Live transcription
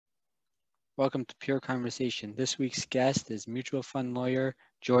Welcome to Pure Conversation. This week's guest is mutual fund lawyer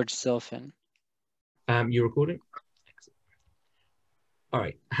George Silfen. You recording? All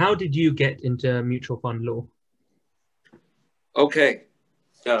right. How did you get into mutual fund law? Okay,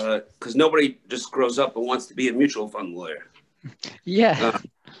 because nobody just grows up and wants to be a mutual fund lawyer. Yeah.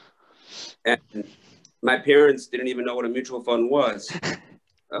 And my parents didn't even know what a mutual fund was.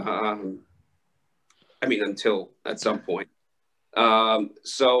 Until at some point.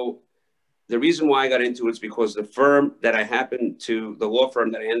 So the reason why I got into it is because the law firm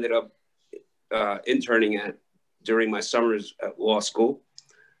that I ended up interning at during my summers at law school,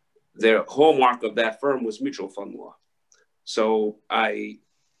 the hallmark of that firm was mutual fund law. So I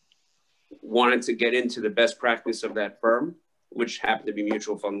wanted to get into the best practice of that firm, which happened to be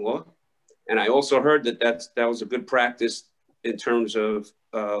mutual fund law. And I also heard that was a good practice in terms of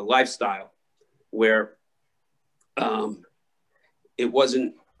lifestyle, where it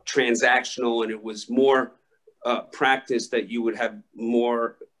wasn't transactional and it was more practice that you would have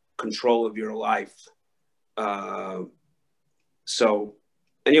more control of your life. So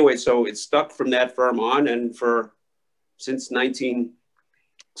it stuck from that firm on, and since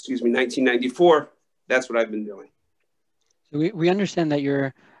 1994, that's what I've been doing. So we understand that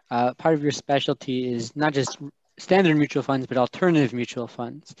your part of your specialty is not just standard mutual funds, but alternative mutual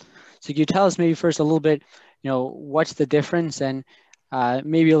funds. So can you tell us maybe first a little bit, what's the difference, and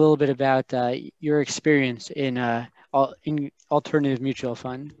maybe a little bit about your experience in alternative mutual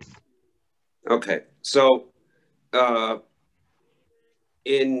funds? Okay, so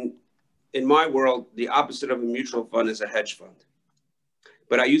in my world, the opposite of a mutual fund is a hedge fund.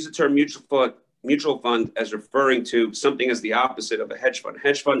 But I use the term mutual fund as referring to something as the opposite of a hedge fund.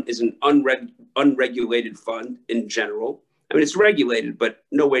 Hedge fund is an unregulated fund in general. I mean, it's regulated, but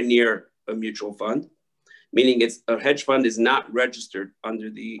nowhere near a mutual fund, meaning a hedge fund is not registered under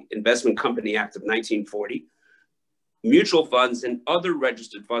the Investment Company Act of 1940. Mutual funds and other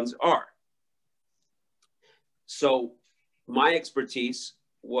registered funds are. So my expertise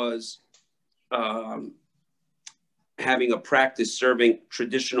was having a practice serving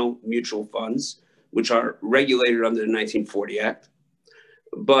traditional mutual funds, which are regulated under the 1940 Act.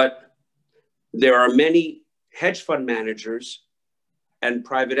 But there are many hedge fund managers and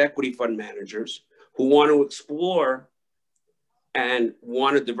private equity fund managers who want to explore and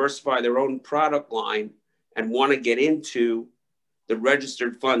want to diversify their own product line and want to get into the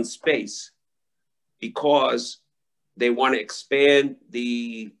registered fund space because they want to expand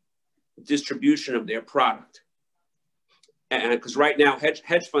the distribution of their product. And because right now, hedge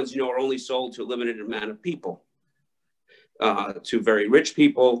funds, are only sold to a limited amount of people, to very rich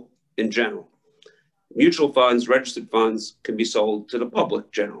people in general. Mutual funds, registered funds can be sold to the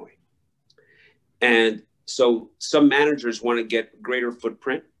public generally. And so some managers want to get greater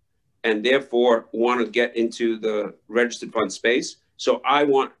footprint and therefore want to get into the registered fund space. So I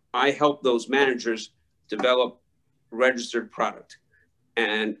help those managers develop registered product.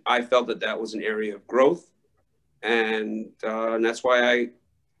 And I felt that was an area of growth. And that's why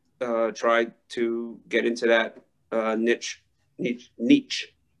I tried to get into that niche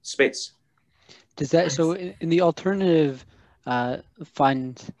space. Does that, so in the alternative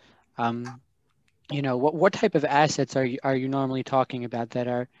fund, what type of assets are you normally talking about that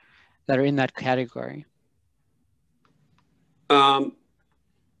are in that category? I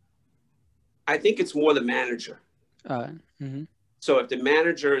think it's more the manager. Mm-hmm. So if the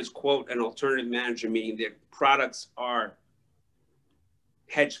manager is, quote, an alternative manager, meaning their products are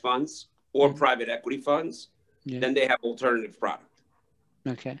hedge funds or mm-hmm. private equity funds, then they have alternative product.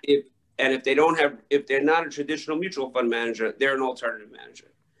 Okay. If they're not a traditional mutual fund manager, they're an alternative manager.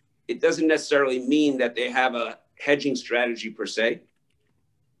 It doesn't necessarily mean that they have a hedging strategy per se.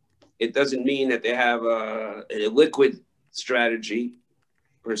 It doesn't mean that they have a liquid strategy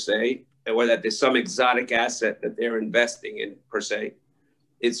per se, or that there's some exotic asset that they're investing in per se.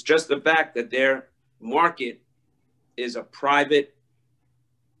 It's just the fact that their market is a private,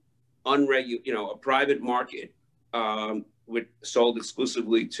 a private market, sold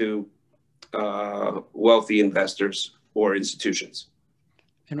exclusively to wealthy investors or institutions.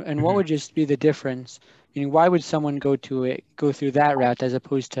 And what would just be the difference? Meaning, why would someone go through that route as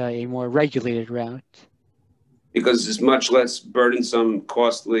opposed to a more regulated route? Because it's much less burdensome,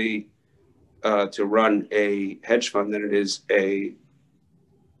 costly to run a hedge fund than it is a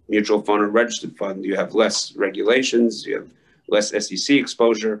mutual fund or registered fund. You have less regulations, you have less SEC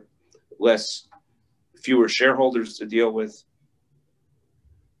exposure, fewer shareholders to deal with.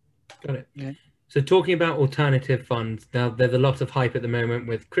 Got it. Yeah. So talking about alternative funds, now there's a lot of hype at the moment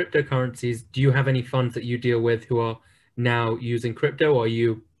with cryptocurrencies. Do you have any funds that you deal with who are now using crypto, or are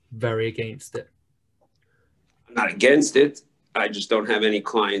you very against it? I'm not against it. I just don't have any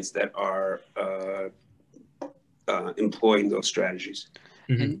clients that are employing those strategies.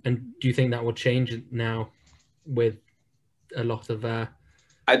 Mm-hmm. And do you think that will change now with a lot of I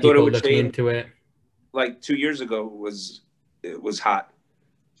thought people it would looking change into it? Like 2 years ago it was hot,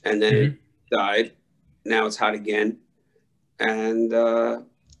 and then Mm-hmm. it died. Now it's hot again, and I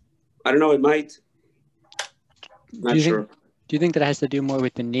don't know. It might. Not sure. Do you think that has to do more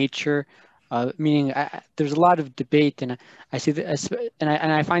with the nature? Meaning, there's a lot of debate, and I see that, and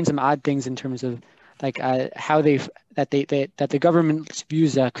I find some odd things in terms of like how that the government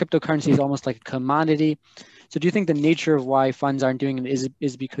views cryptocurrency as almost like a commodity. So, do you think the nature of why funds aren't doing it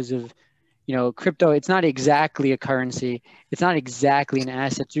is because of, you know, crypto? It's not exactly a currency. It's not exactly an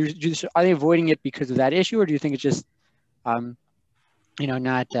asset. Are they avoiding it because of that issue, or do you think it's just, you know,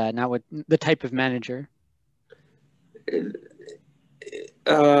 not what the type of manager?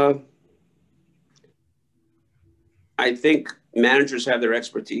 I think managers have their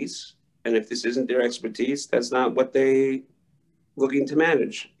expertise, and if this isn't their expertise, that's not what they looking to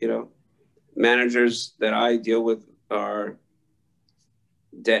manage. You know, managers that I deal with are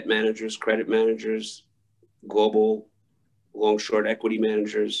debt managers, credit managers, global long short equity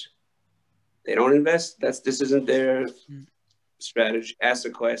managers. They don't invest. This isn't their strategy,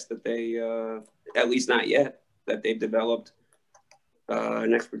 asset class that they at least not yet, that they've developed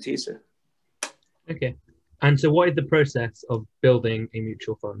an expertise in. Okay. And so what is the process of building a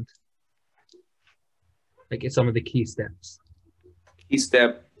mutual fund? Like, it's some of the key steps. Key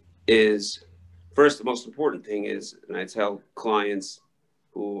step is, first, the most important thing is, and I tell clients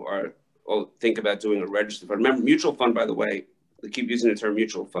who are think about doing a registered fund. Remember, mutual fund, by the way, they keep using the term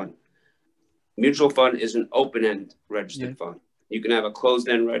mutual fund. Mutual fund is an open-end registered fund. You can have a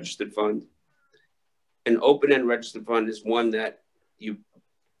closed-end registered fund. An open-end registered fund is one that you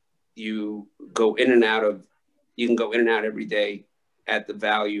go in and out of. You can go in and out every day at the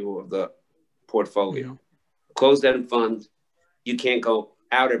value of the portfolio. Mm-hmm. Closed-end fund, you can't go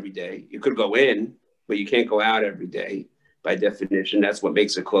out every day. You could go in, but you can't go out every day by definition. That's what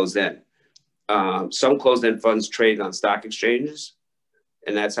makes it closed-end. Some closed-end funds trade on stock exchanges,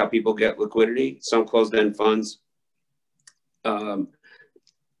 and that's how people get liquidity. Some closed-end funds,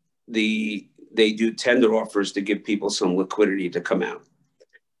 they do tender offers to give people some liquidity to come out.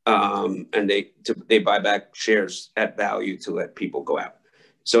 And they buy back shares at value to let people go out.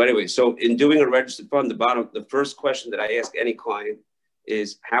 So anyway, so in doing a registered fund, the first question that I ask any client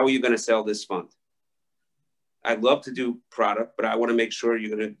is, how are you going to sell this fund? I'd love to do product, but I want to make sure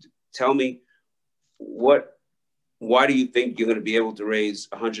you're going to tell me why do you think you're going to be able to raise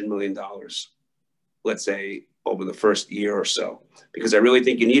 $100 million, let's say, over the first year or so? Because I really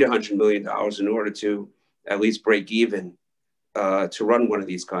think you need $100 million in order to at least break even to run one of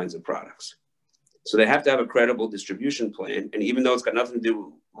these kinds of products. So they have to have a credible distribution plan. And even though it's got nothing to do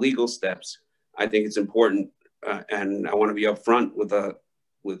with legal steps, I think it's important, and I want to be upfront with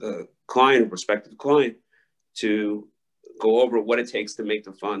a client, a prospective client, to go over what it takes to make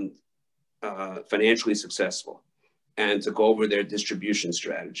the fund financially successful and to go over their distribution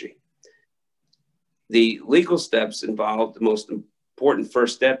strategy. The legal steps involved, the most important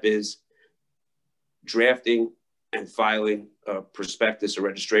first step is drafting and filing a prospectus or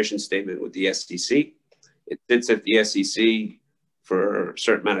registration statement with the SEC. It sits at the SEC for a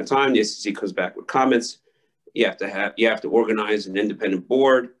certain amount of time. The SEC comes back with comments. You have to organize an independent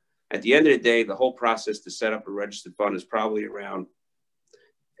board. At the end of the day, the whole process to set up a registered fund is probably around,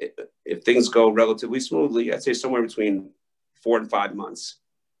 if things go relatively smoothly, I'd say somewhere between 4 and 5 months.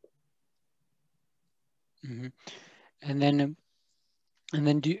 Mm-hmm. And then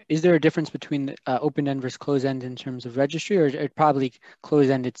is there a difference between the open-end versus closed-end in terms of registry, or it probably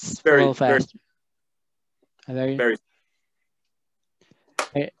closed-end, it's a little faster? Very.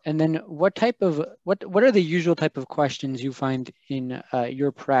 And then what are the usual type of questions you find in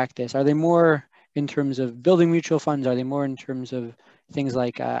your practice? Are they more in terms of building mutual funds? Are they more in terms of things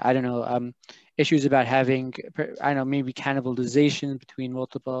like, issues about having, maybe cannibalization between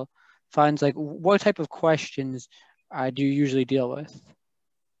multiple funds? Like, what type of questions do you usually deal with?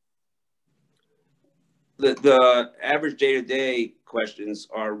 The average day-to-day questions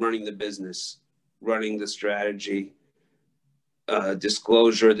are running the business, running the strategy,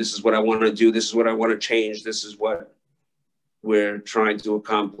 disclosure. This is what I want to do. This is what I want to change. This is what we're trying to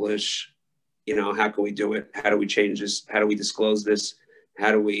accomplish. You know, how can we do it? How do we change this? How do we disclose this?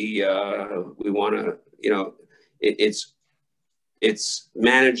 How do we want to, it's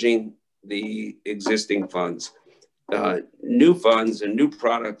managing the existing funds. New funds and new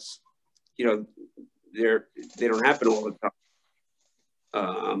products, they don't happen all the time.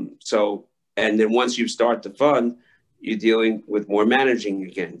 And then once you start the fund, you're dealing with more managing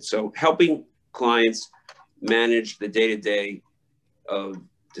again. So helping clients manage the day-to-day of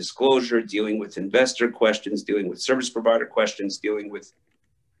disclosure, dealing with investor questions, dealing with service provider questions, dealing with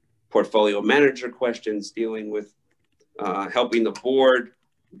portfolio manager questions, dealing with helping the board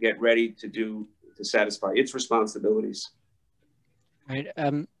get ready to satisfy its responsibilities. Right.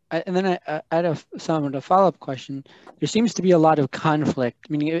 And then I had a follow-up question. There seems to be a lot of conflict.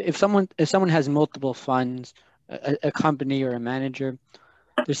 Meaning, if someone has multiple funds, a company or a manager,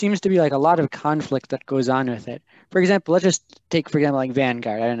 there seems to be like a lot of conflict that goes on with it. For example, let's just take, for example, like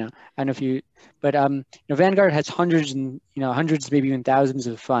Vanguard. I don't know if you, but Vanguard has hundreds, maybe even thousands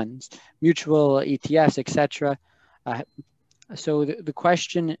of funds, mutual ETFs, etc. So the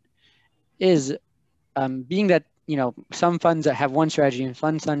question is, being that some funds that have one strategy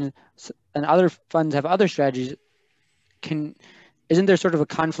and other funds have other strategies, isn't there sort of a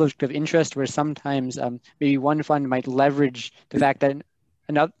conflict of interest where sometimes maybe one fund might leverage the fact that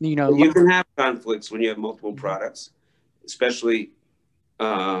another, you can have conflicts when you have multiple products, especially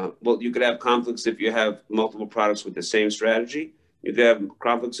you could have conflicts if you have multiple products with the same strategy. You could have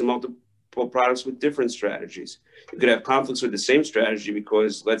conflicts in multiple products with different strategies. You could have conflicts with the same strategy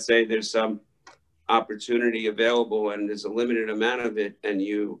because, let's say, there's some opportunity available and there's a limited amount of it, and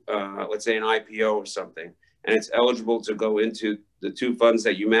you let's say an IPO or something, and it's eligible to go into the two funds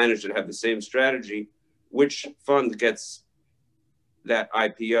that you manage that have the same strategy. Which fund gets that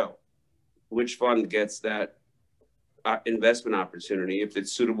IPO? Which fund gets that investment opportunity if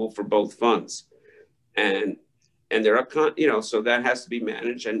it's suitable for both funds? And there are so that has to be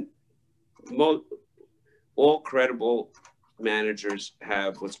managed, and all credible managers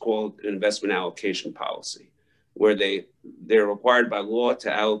have what's called an investment allocation policy, where they're required by law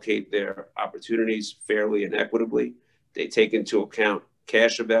to allocate their opportunities fairly and equitably. They take into account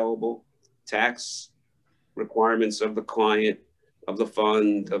cash available, tax requirements of the client, of the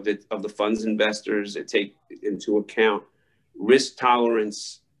fund, of the fund's investors. They take into account risk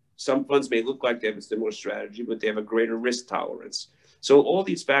tolerance. Some funds may look like they have a similar strategy, but they have a greater risk tolerance. So all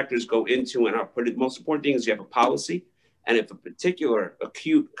these factors go into, and the most important thing is you have a policy. And if a particular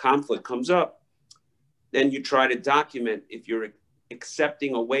acute conflict comes up, then you try to document. If you're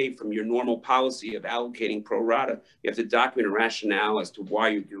accepting away from your normal policy of allocating pro rata, you have to document a rationale as to why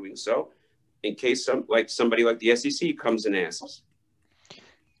you're doing so, in case somebody like the SEC comes and asks.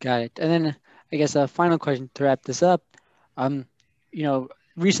 Got it. And then I guess a final question to wrap this up.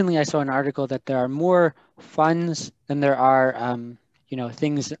 Recently I saw an article that there are more funds than there are,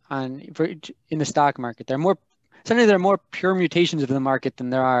 things in the stock market. Suddenly there are more pure mutations of the market than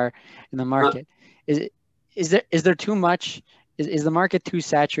there are in the market. Is there too much? Is the market too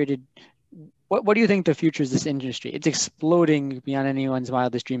saturated? What do you think the future is this industry? It's exploding beyond anyone's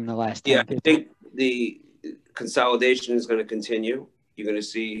wildest dream in the last 10 years. I think the consolidation is going to continue. You're going to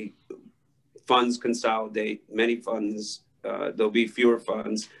see funds consolidate, many funds. There'll be fewer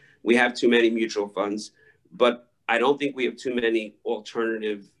funds. We have too many mutual funds, but I don't think we have too many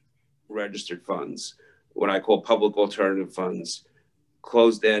alternative registered funds, what I call public alternative funds,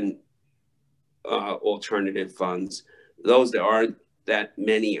 closed-end alternative funds. Those there aren't that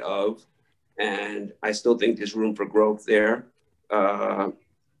many of, and I still think there's room for growth there.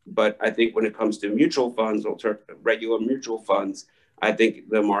 But I think when it comes to mutual funds, regular mutual funds, I think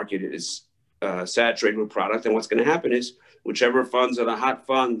the market is saturated with product. And what's going to happen is whichever funds are the hot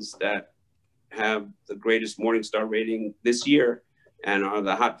funds that have the greatest Morningstar rating this year and are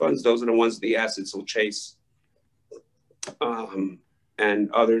the hot funds, those are the ones the assets will chase.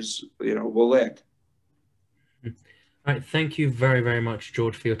 And others, will lag. All right, thank you very, very much,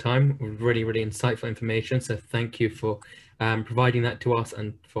 George, for your time. Really, really insightful information. So thank you for providing that to us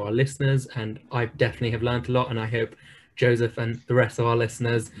and for our listeners. And I definitely have learned a lot, and I hope Joseph and the rest of our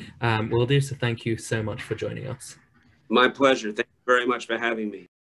listeners will do. So thank you so much for joining us. My pleasure. Thank you very much for having me.